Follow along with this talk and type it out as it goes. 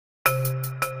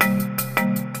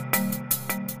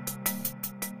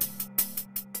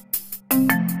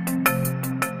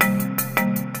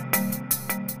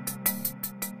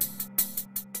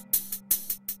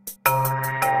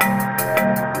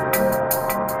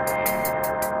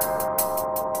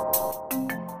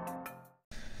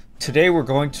Today we're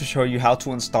going to show you how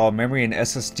to install memory and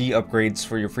SSD upgrades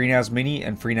for your FreeNAS Mini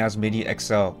and FreeNAS Mini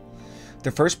XL. The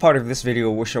first part of this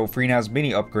video will show FreeNAS Mini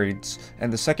upgrades,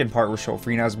 and the second part will show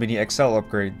FreeNAS Mini XL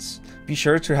upgrades. Be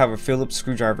sure to have a Phillips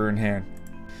screwdriver in hand.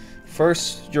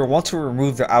 First, you'll want to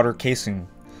remove the outer casing.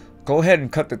 Go ahead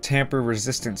and cut the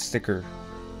tamper-resistant sticker.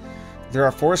 There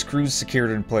are 4 screws secured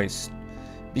in place.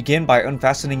 Begin by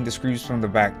unfastening the screws from the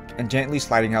back and gently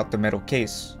sliding out the metal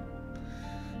case.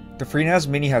 The FreeNAS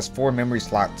Mini has 4 memory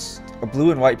slots, a blue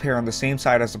and white pair on the same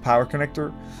side as the power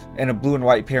connector, and a blue and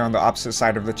white pair on the opposite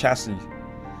side of the chassis.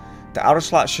 The outer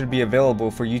slot should be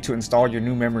available for you to install your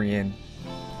new memory in.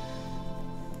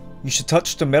 You should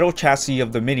touch the metal chassis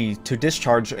of the Mini to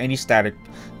discharge any static,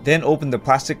 then open the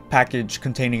plastic package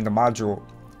containing the module.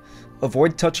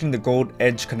 Avoid touching the gold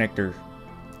edge connector.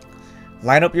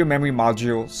 Line up your memory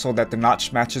module so that the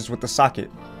notch matches with the socket.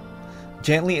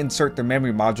 Gently insert the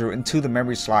memory module into the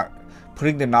memory slot,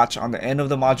 putting the notch on the end of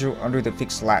the module under the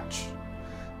fixed latch.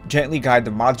 Gently guide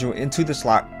the module into the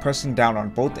slot, pressing down on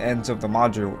both ends of the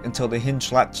module until the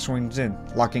hinge latch swings in,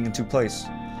 locking into place.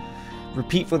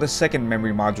 Repeat for the second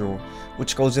memory module,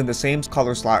 which goes in the same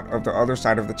color slot of the other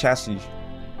side of the chassis.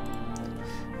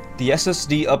 The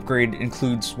SSD upgrade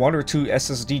includes 1 or 2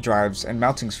 SSD drives and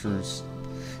mounting screws.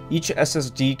 Each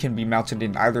SSD can be mounted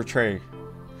in either tray.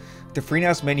 The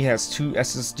FreeNAS Mini has 2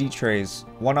 SSD trays,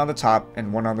 one on the top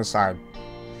and one on the side.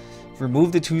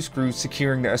 Remove the 2 screws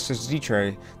securing the SSD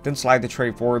tray, then slide the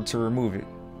tray forward to remove it.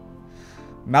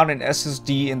 Mount an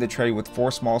SSD in the tray with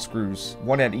 4 small screws,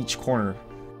 one at each corner.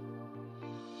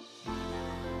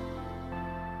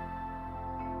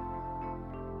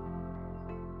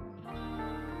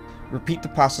 Repeat the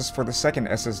process for the second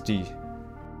SSD.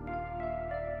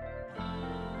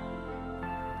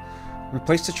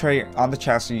 Replace the tray on the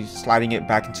chassis, sliding it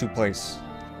back into place.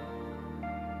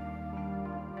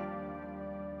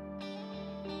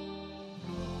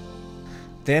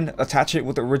 Then attach it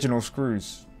with the original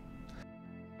screws.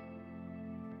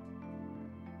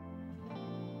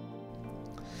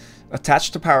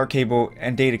 Attach the power cable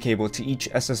and data cable to each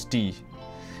SSD.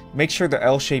 Make sure the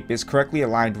L shape is correctly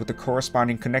aligned with the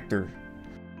corresponding connector.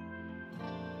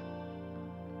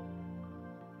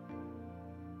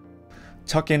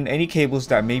 Tuck in any cables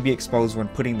that may be exposed when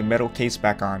putting the metal case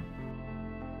back on.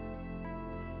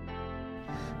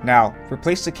 Now,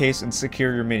 replace the case and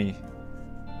secure your Mini.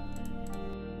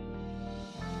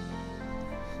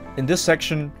 In this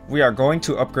section, we are going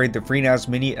to upgrade the FreeNAS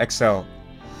Mini XL.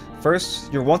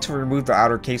 First, you'll want to remove the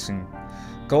outer casing.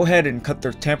 Go ahead and cut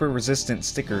the tamper-resistant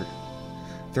sticker.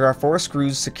 There are 4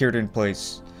 screws secured in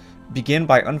place. Begin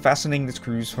by unfastening the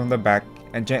screws from the back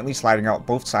and gently sliding out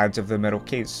both sides of the metal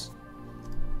case.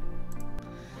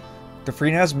 The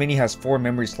FreeNAS Mini has 4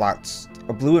 memory slots,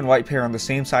 a blue and white pair on the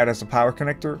same side as the power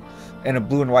connector, and a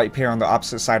blue and white pair on the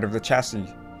opposite side of the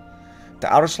chassis.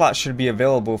 The outer slot should be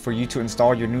available for you to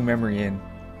install your new memory in.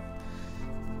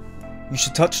 You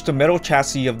should touch the metal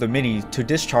chassis of the Mini to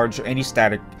discharge any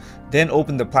static, then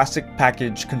open the plastic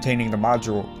package containing the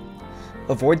module.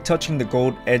 Avoid touching the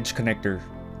gold edge connector.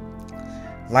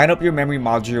 Line up your memory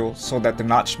module so that the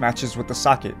notch matches with the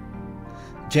socket.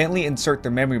 Gently insert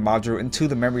the memory module into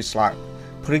the memory slot,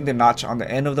 putting the notch on the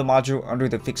end of the module under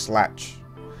the fixed latch.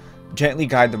 Gently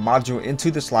guide the module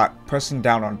into the slot, pressing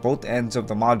down on both ends of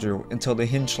the module until the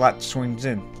hinge latch swings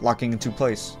in, locking into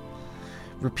place.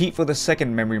 Repeat for the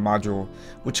second memory module,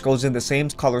 which goes in the same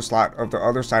color slot of the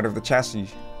other side of the chassis.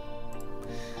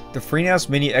 The FreeNAS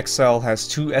Mini XL has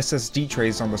 2 SSD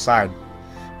trays on the side.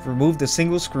 Remove the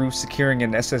single screw securing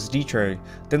an SSD tray,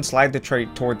 then slide the tray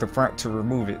toward the front to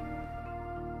remove it.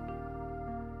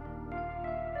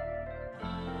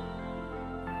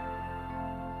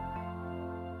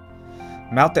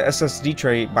 Mount the SSD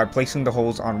tray by placing the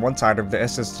holes on one side of the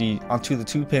SSD onto the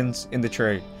 2 pins in the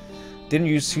tray. Then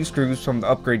use 2 screws from the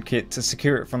upgrade kit to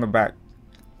secure it from the back.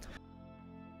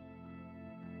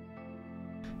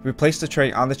 Replace the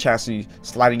tray on the chassis,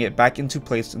 sliding it back into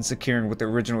place and securing with the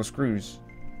original screws.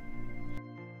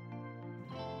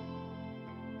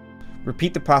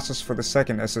 Repeat the process for the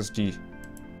second SSD.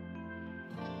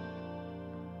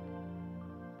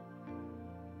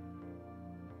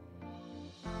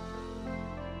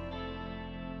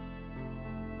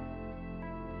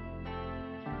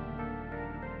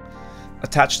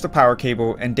 Attach the power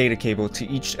cable and data cable to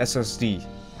each SSD.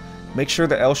 Make sure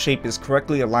the L shape is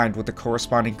correctly aligned with the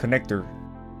corresponding connector.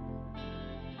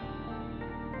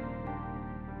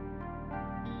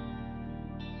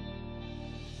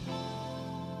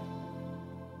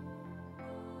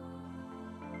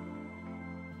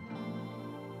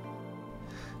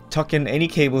 Tuck in any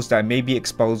cables that may be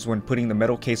exposed when putting the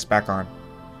metal case back on.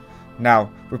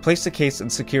 Now, replace the case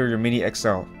and secure your Mini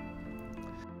XL.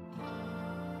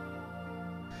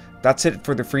 That's it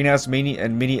for the FreeNAS Mini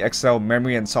and Mini XL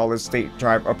memory and solid state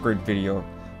drive upgrade video.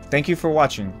 Thank you for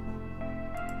watching.